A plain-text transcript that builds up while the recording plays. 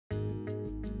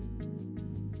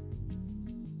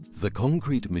The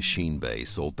concrete machine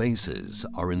base or bases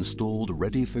are installed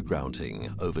ready for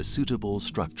grouting over suitable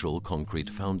structural concrete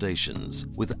foundations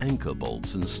with anchor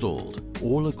bolts installed,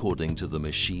 all according to the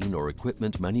machine or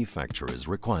equipment manufacturer's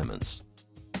requirements.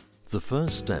 The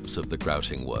first steps of the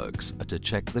grouting works are to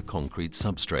check the concrete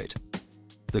substrate.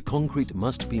 The concrete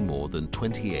must be more than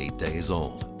 28 days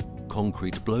old.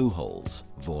 Concrete blowholes,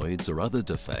 voids or other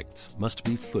defects must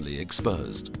be fully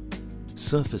exposed.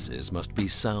 Surfaces must be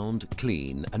sound,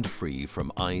 clean and free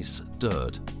from ice,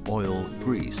 dirt, oil,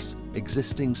 grease,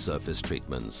 existing surface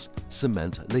treatments,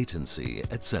 cement latency,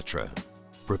 etc.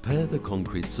 Prepare the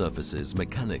concrete surfaces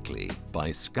mechanically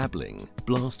by scabbling,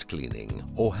 blast cleaning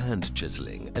or hand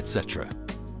chiseling, etc.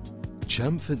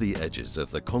 Chamfer the edges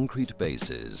of the concrete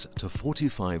bases to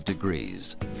 45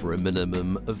 degrees for a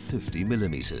minimum of 50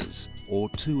 millimeters or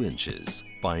 2 inches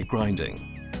by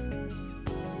grinding.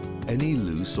 Any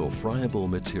loose or friable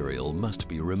material must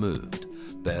be removed,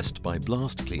 best by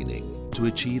blast cleaning to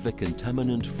achieve a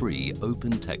contaminant-free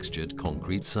open-textured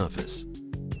concrete surface.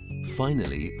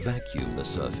 Finally, vacuum the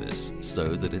surface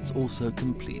so that it's also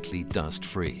completely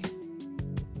dust-free.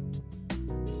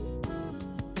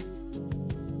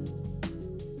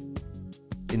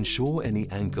 Ensure any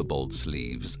anchor bolt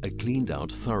sleeves are cleaned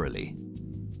out thoroughly.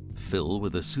 Fill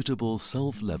with a suitable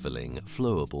self-leveling,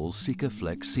 flowable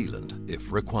Sikaflex sealant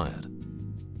if required.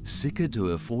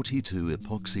 Sikadur 42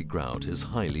 epoxy grout is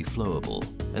highly flowable,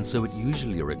 and so it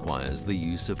usually requires the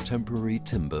use of temporary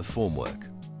timber formwork.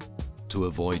 To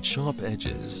avoid sharp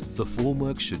edges, the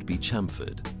formwork should be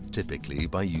chamfered, typically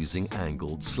by using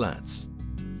angled slats.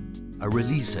 A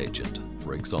release agent,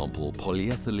 for example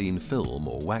polyethylene film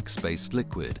or wax-based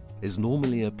liquid, is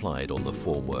normally applied on the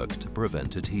formwork to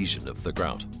prevent adhesion of the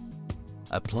grout.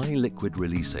 Apply liquid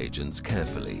release agents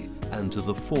carefully and to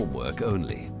the formwork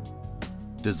only.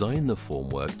 Design the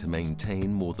formwork to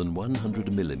maintain more than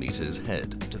 100 millimeters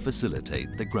head to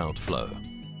facilitate the grout flow.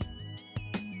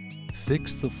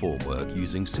 Fix the formwork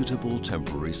using suitable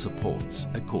temporary supports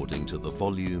according to the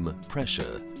volume,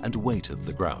 pressure and weight of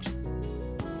the grout.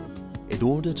 In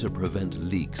order to prevent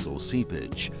leaks or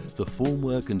seepage, the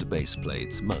formwork and base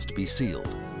plates must be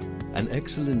sealed. An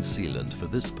excellent sealant for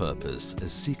this purpose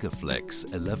is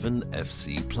Sikaflex 11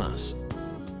 FC+.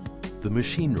 The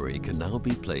machinery can now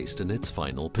be placed in its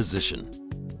final position.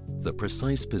 The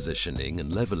precise positioning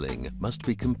and leveling must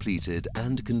be completed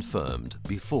and confirmed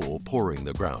before pouring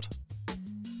the grout.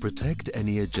 Protect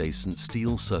any adjacent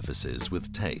steel surfaces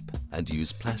with tape and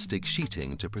use plastic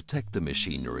sheeting to protect the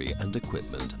machinery and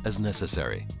equipment as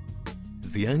necessary.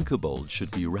 The anchor bolt should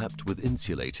be wrapped with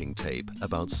insulating tape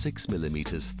about 6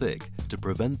 millimeters thick to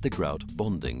prevent the grout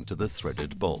bonding to the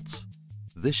threaded bolts.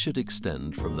 This should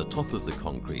extend from the top of the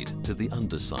concrete to the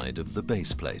underside of the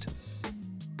base plate.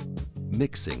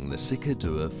 Mixing the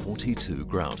Sikadur 42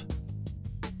 grout.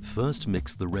 First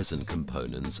mix the resin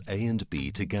components A and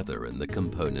B together in the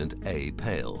component A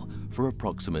pail for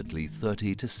approximately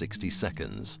 30 to 60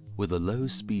 seconds with a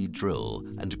low-speed drill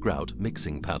and grout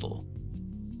mixing paddle.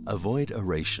 Avoid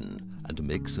aeration and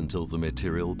mix until the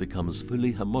material becomes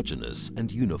fully homogeneous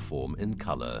and uniform in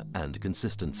color and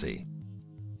consistency.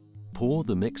 Pour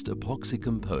the mixed epoxy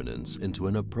components into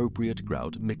an appropriate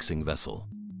grout mixing vessel.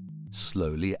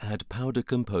 Slowly add powder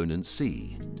component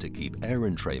C to keep air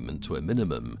entrainment to a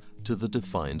minimum to the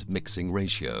defined mixing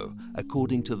ratio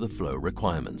according to the flow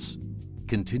requirements.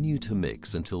 Continue to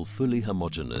mix until fully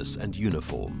homogeneous and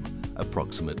uniform,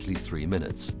 approximately 3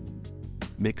 minutes.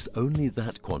 Mix only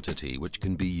that quantity which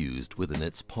can be used within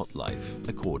its pot life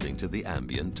according to the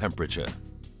ambient temperature.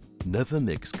 Never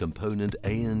mix component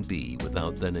A and B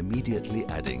without then immediately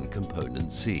adding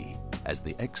component C, as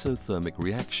the exothermic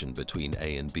reaction between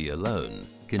A and B alone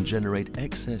can generate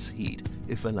excess heat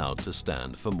if allowed to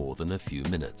stand for more than a few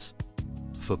minutes.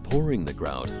 For pouring the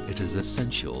grout, it is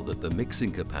essential that the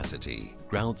mixing capacity,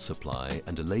 grout supply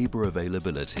and labor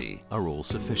availability are all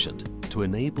sufficient to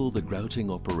enable the grouting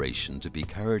operation to be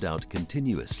carried out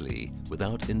continuously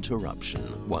without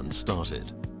interruption once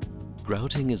started.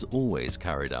 Grouting is always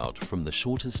carried out from the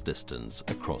shortest distance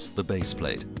across the base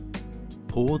plate.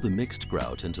 Pour the mixed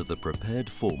grout into the prepared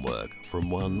formwork from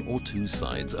 1 or 2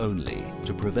 sides only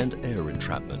to prevent air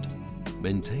entrapment.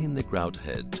 Maintain the grout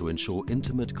head to ensure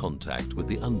intimate contact with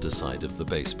the underside of the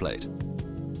base plate.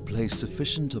 Place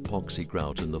sufficient epoxy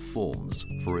grout in the forms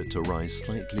for it to rise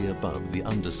slightly above the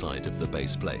underside of the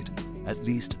base plate, at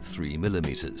least 3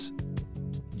 millimeters.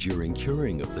 During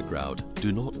curing of the grout,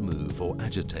 do not move or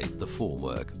agitate the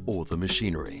formwork or the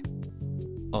machinery.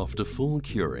 After full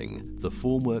curing, the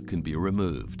formwork can be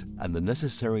removed and the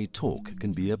necessary torque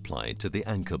can be applied to the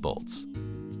anchor bolts.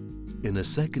 In a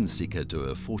second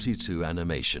Sikadur 42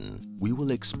 animation, we will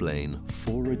explain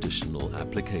 4 additional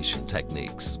application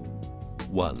techniques.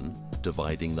 1.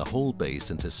 Dividing the whole base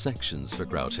into sections for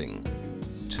grouting.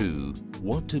 2.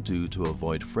 What to do to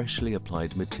avoid freshly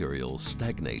applied material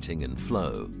stagnating in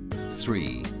flow.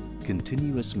 3.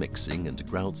 Continuous mixing and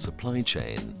grout supply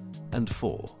chain. And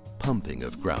 4. Pumping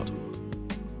of grout.